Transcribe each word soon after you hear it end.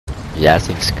Yeah, I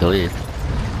think it's clean.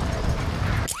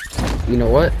 You know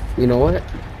what? You know what?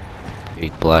 You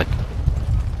eat black.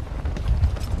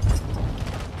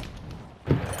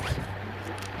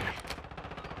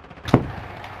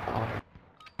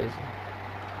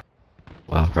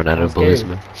 Wow, run out of bullets,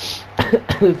 man.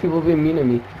 People being mean to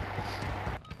me.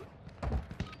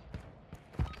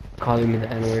 Calling me the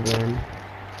N-word, man.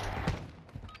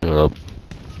 Nope.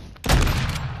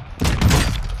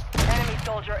 Enemy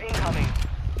soldier incoming.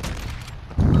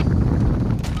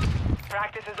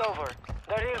 Practice is over.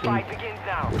 The real fight begins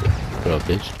now. What up,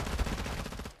 bitch?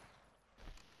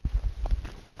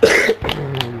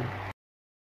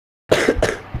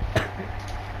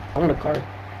 I want a car.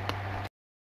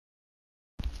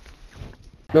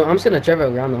 No, I'm just gonna drive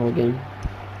around the whole game.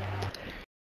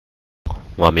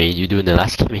 Well, I mean, you doing the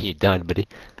last game and you're done, buddy.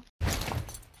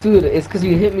 Dude, it's cause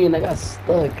you hit me and I got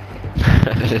stuck.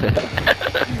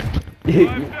 you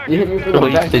hit me from the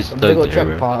you back. just A big old stuck there, truck.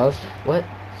 bro. Pause. What?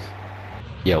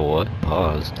 Yeah, what?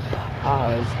 Pause.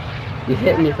 Pause. You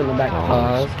hit me from the back.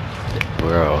 Pause. Pause.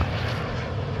 Bro.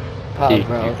 Pause, Dude,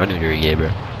 bro. you're running your game,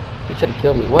 bro. You should have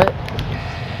killed me. What?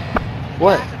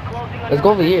 What? Let's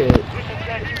go over here.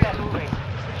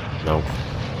 No.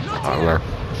 Alright.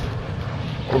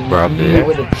 Over Bro, here man.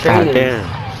 with the God trainers.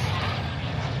 damn.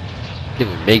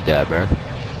 Didn't even make that, bro.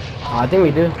 I think we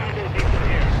do.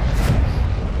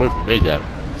 Didn't make that.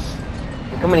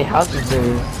 Look how many houses there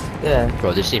is. Yeah.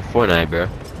 Bro, this ain't Fortnite, bro.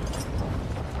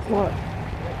 What?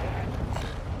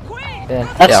 Yeah.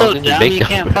 That's Yeah, I so was gonna dumb, make you that,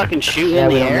 can't bro. fucking shoot Yeah, in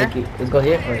we the don't air. make it. Let's go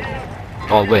here first.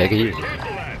 Oh, wait, I can hear you.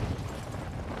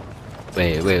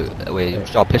 Wait.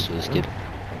 Draw pistol, skip.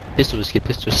 Pistol, skip.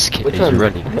 Which He's one?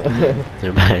 running.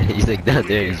 Never mind. He's like down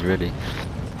there, he's running.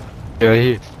 They're right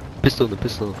here. Pistol. You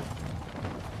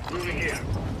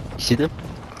see them?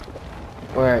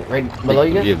 Or right below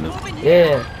you Yeah, guys? man.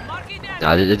 Yeah.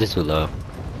 Nah, they're just too low.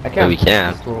 I can't. we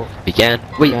can. That's cool. We can.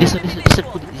 Wait, Yeah. this one.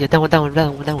 Yeah, that one.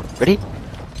 Ready?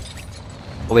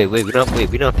 Oh, wait, we don't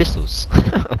have pistols.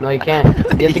 No, you can't.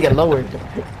 You have to get lowered.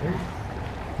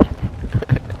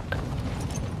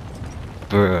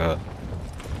 Bruh.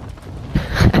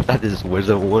 I thought this was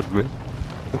a one, bro.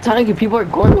 I'm telling you, people are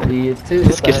going over you too. This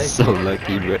What the kid's heck? so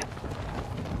lucky, bro.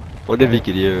 Wonder if he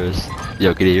can hear us.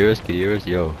 Yo, can he hear us?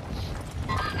 Yo.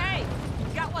 Hey,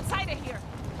 got one side of here.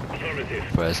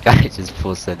 Bro, this guy is just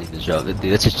full sending the shot. Dude,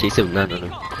 let's just chase him. No. I'm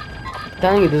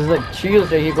telling you, there's like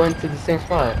trios right here going to the same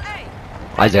spot.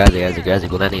 Isaac,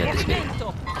 go landing on this guy.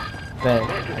 Bet. I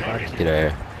got you. Get out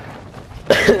here.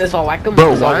 That's all whack 'em. Bro,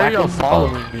 That's all why are whack y'all 'em.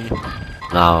 following me?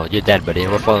 No, you're dead, buddy.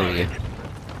 We're following you.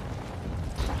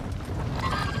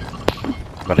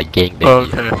 About a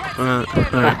gangbang. Okay.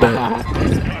 Bet.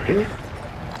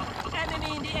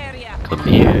 Enemy in the area. Come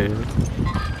here.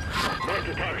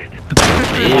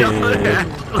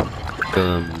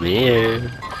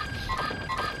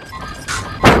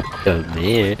 Come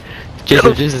here. Chase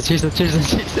him.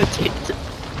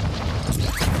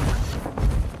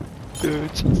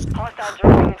 Dude, chase him. Hostiles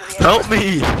dropping into the Help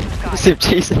me!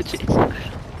 Chase him.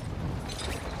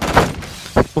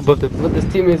 Above them. What this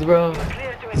team is, bro.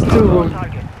 Clear to It's engage two all of them.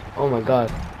 targets. Oh my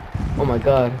god. Oh my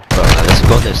god. Bro, let's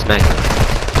go there, smack them.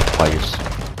 Fires.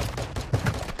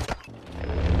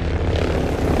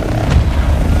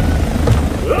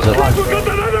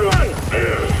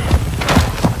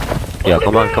 Yo,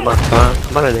 come on out of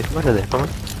there, come on.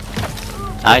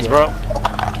 Nice, bro.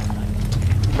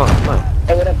 Come on.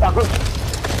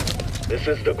 This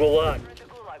is the Gulag.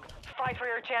 Fight for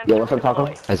your chance. Yo, what's up, Taco?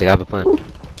 Isaac, I have a plan.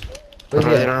 Where's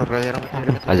he at?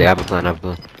 Isaac, I have a plan.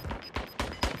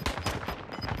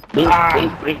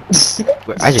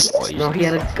 Where, Isaac? Oh, No, he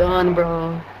had a gun,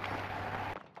 bro.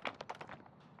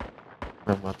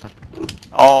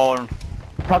 Oh,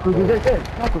 Taco, do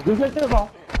this. Bro.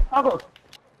 Taco.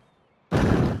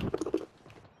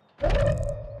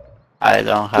 I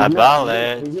don't have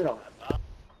bullets.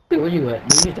 Hey, where you at?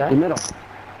 Did you die?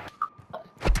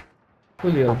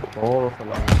 Julio.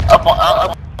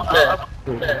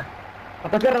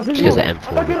 She has an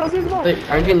M4. Hey,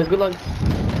 aren't you in the good luck?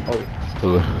 Oh,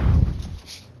 Who?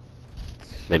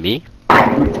 By me?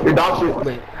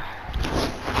 wait.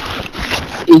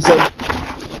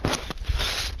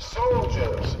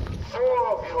 Soldiers, 4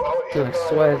 of you are Dude, in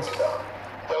sweats.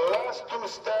 The last 2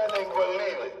 standing will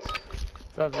leave it.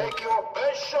 Take your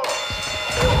best shot, or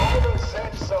I will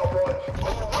send someone who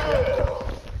will.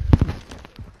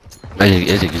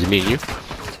 Isaac, is it me and you?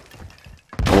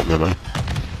 Oh, never mind.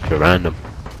 You're random.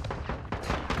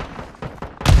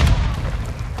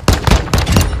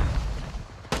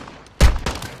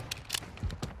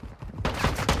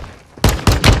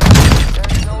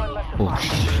 There's no one left to Oh, fight.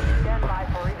 shit. Stand by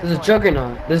for This There's a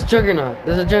juggernaut. There's a juggernaut.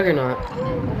 There's a juggernaut.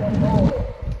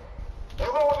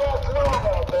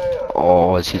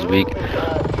 Oh, she's weak.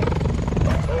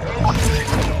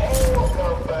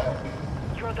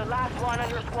 You're the last one on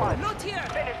your squad. Loot here.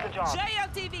 Finish the job.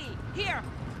 JLTV, here.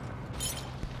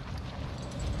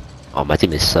 Oh, my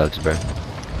teammate sucks, bro.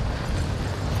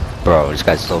 Bro, this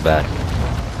guy's so bad.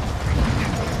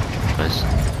 Nice.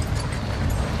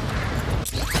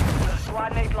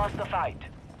 Squad mate lost the fight.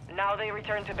 Now they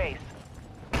return to base.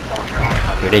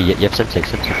 Wait, you have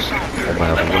Semtex. Oh my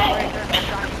god.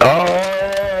 Oh!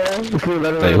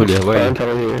 Wait, Julio, where are you?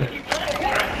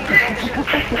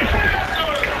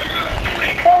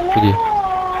 Julio.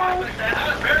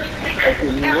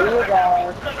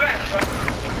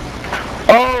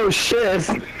 Oh shit!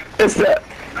 It's that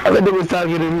other dude was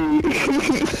talking to me.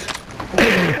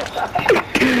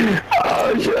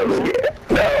 Oh shit! I'm scared.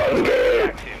 No, I'm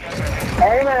scared.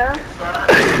 Hey man.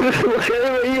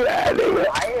 Where you at, nigga?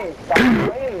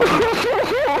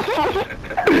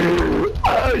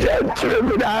 Oh shit! I'm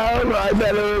tripping out. I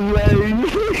better play.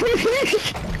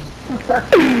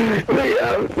 Nigga,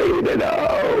 I'm figuring it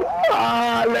out.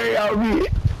 Ah, lay on me.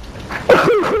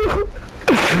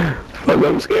 Fuck,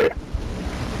 I'm scared.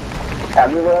 Tell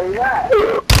me where you at.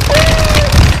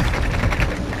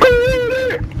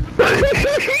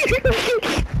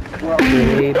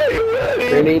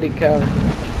 Grenade and cow.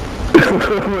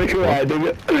 Where you at,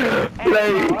 nigga?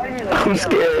 Play. I'm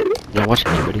scared. No, watch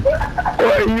me, buddy.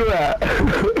 Where you at?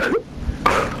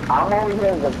 I'm over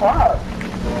here in the park.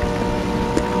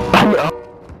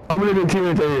 I'm gonna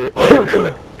teammate here.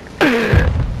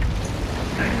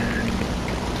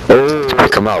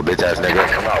 Come out, bitch ass nigga.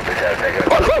 Come out, bitch ass nigga.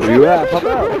 Where you at? Pop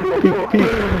out.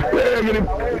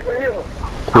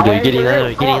 Julio, you're getting out of there.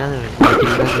 You're getting out of there.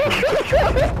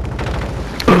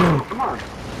 Come on.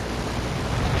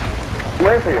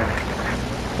 Where for you? I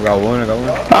got one. I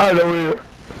know where.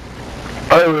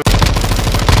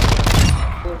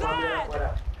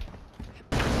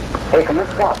 Hey, come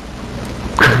let's go.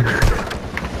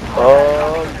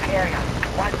 Area.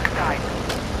 Watch the side.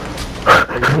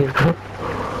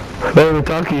 They were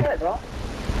talking.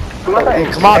 Come on,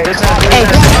 Come on, bitch ass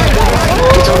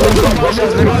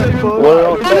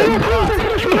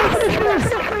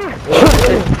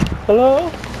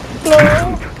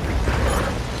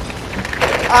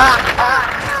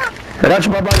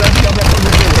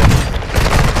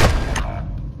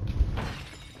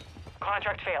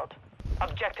Contract failed.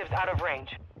 Objectives out of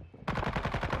range.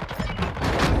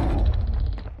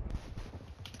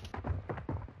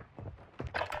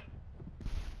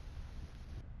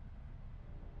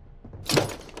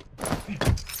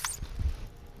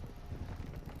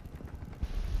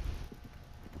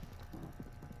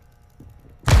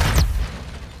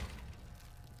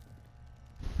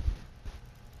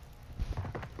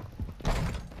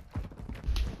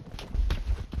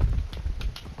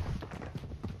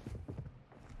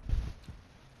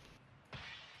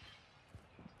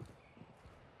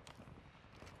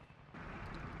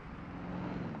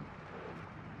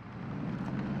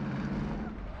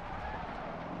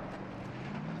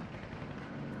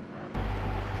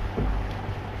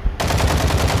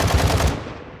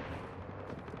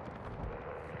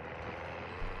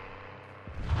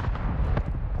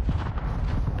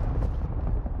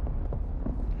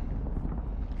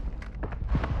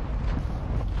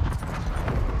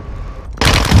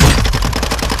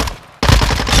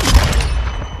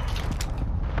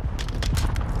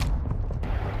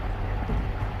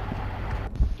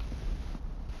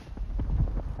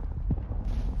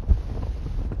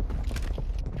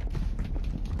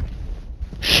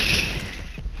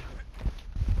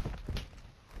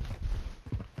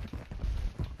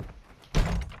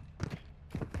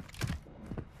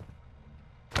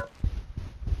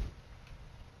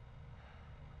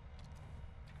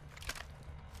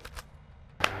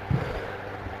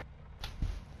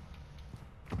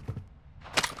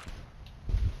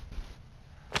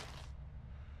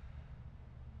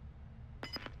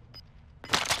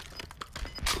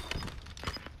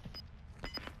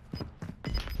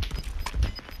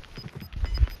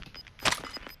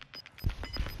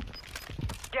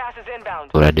 Gas is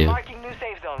inbound. What'd I do? Marking new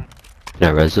safe zone. Can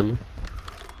I res him?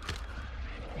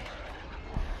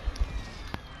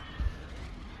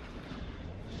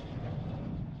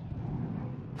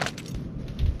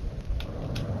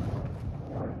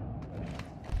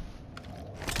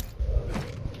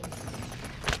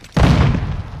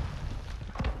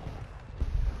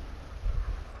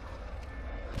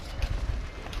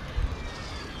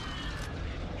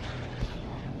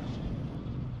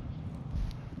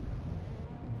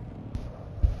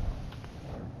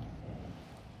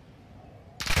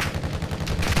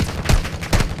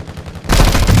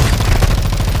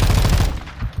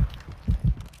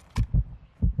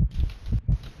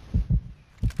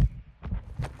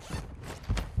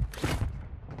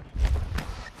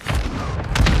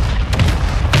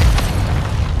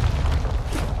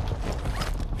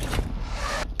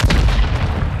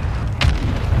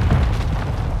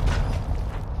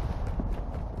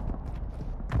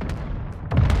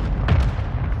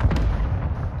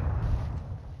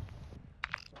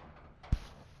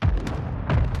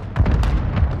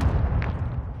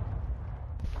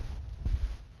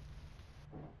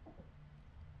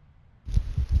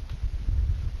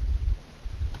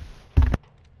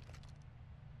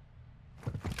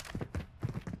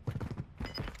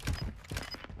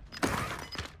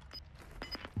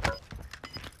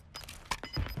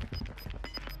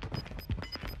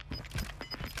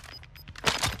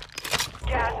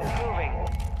 is moving.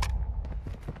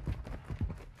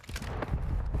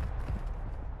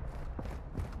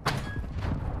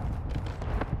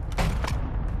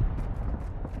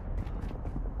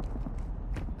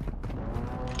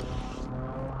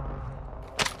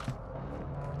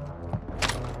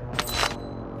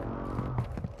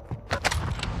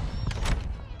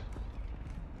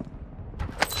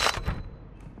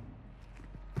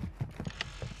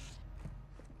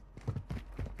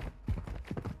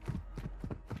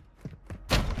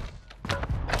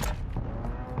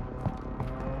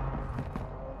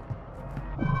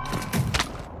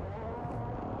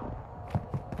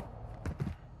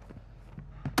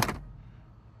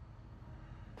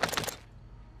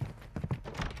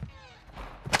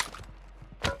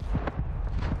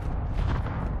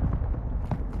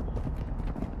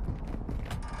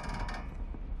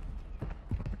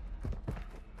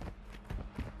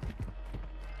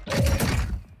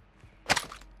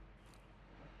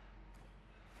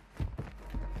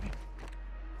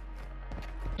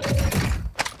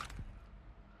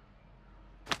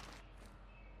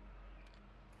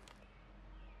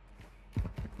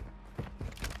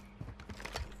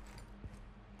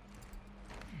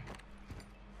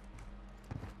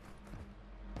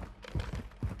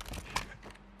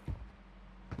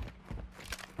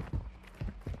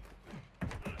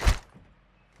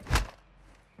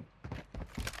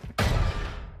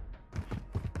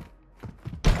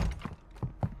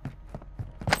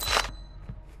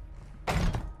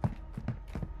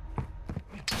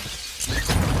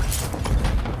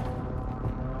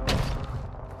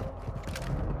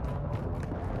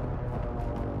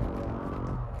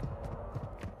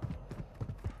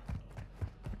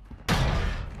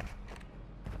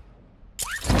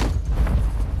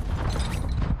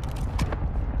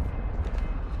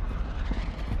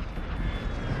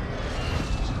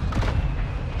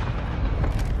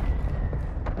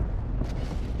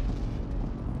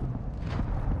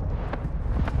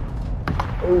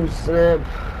 Oh snap.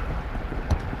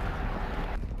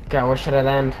 God, where should I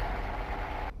land?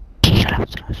 Shut up,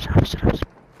 shut up, shut up, shut up.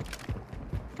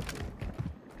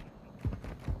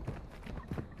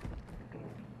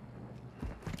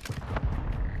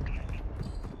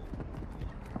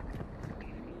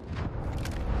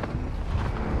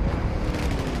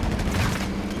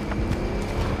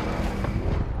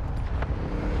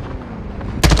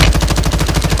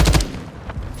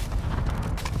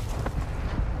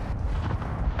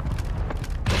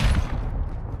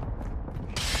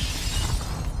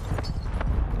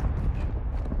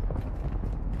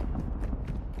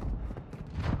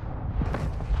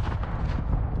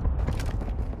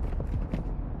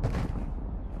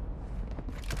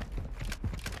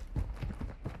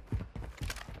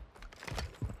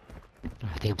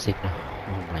 I think I'm safe now.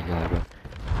 Oh my god, bro.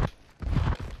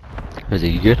 Is it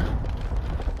you good?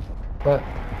 What?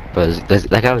 But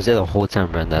that guy was there the whole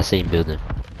time, bro, in that same building.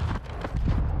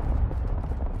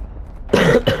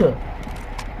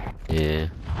 Yeah.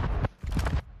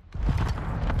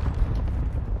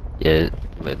 Yeah,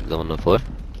 wait, the one on the floor?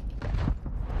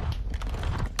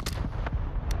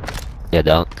 Yeah,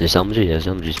 down. There's SMG, yeah,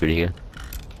 SMG's pretty good.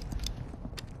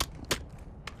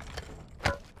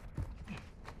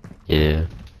 Yeah.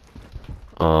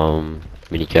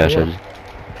 Mini cash. Yeah.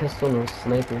 Pistol, no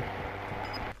sniper.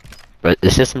 But the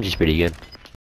SMG's pretty good.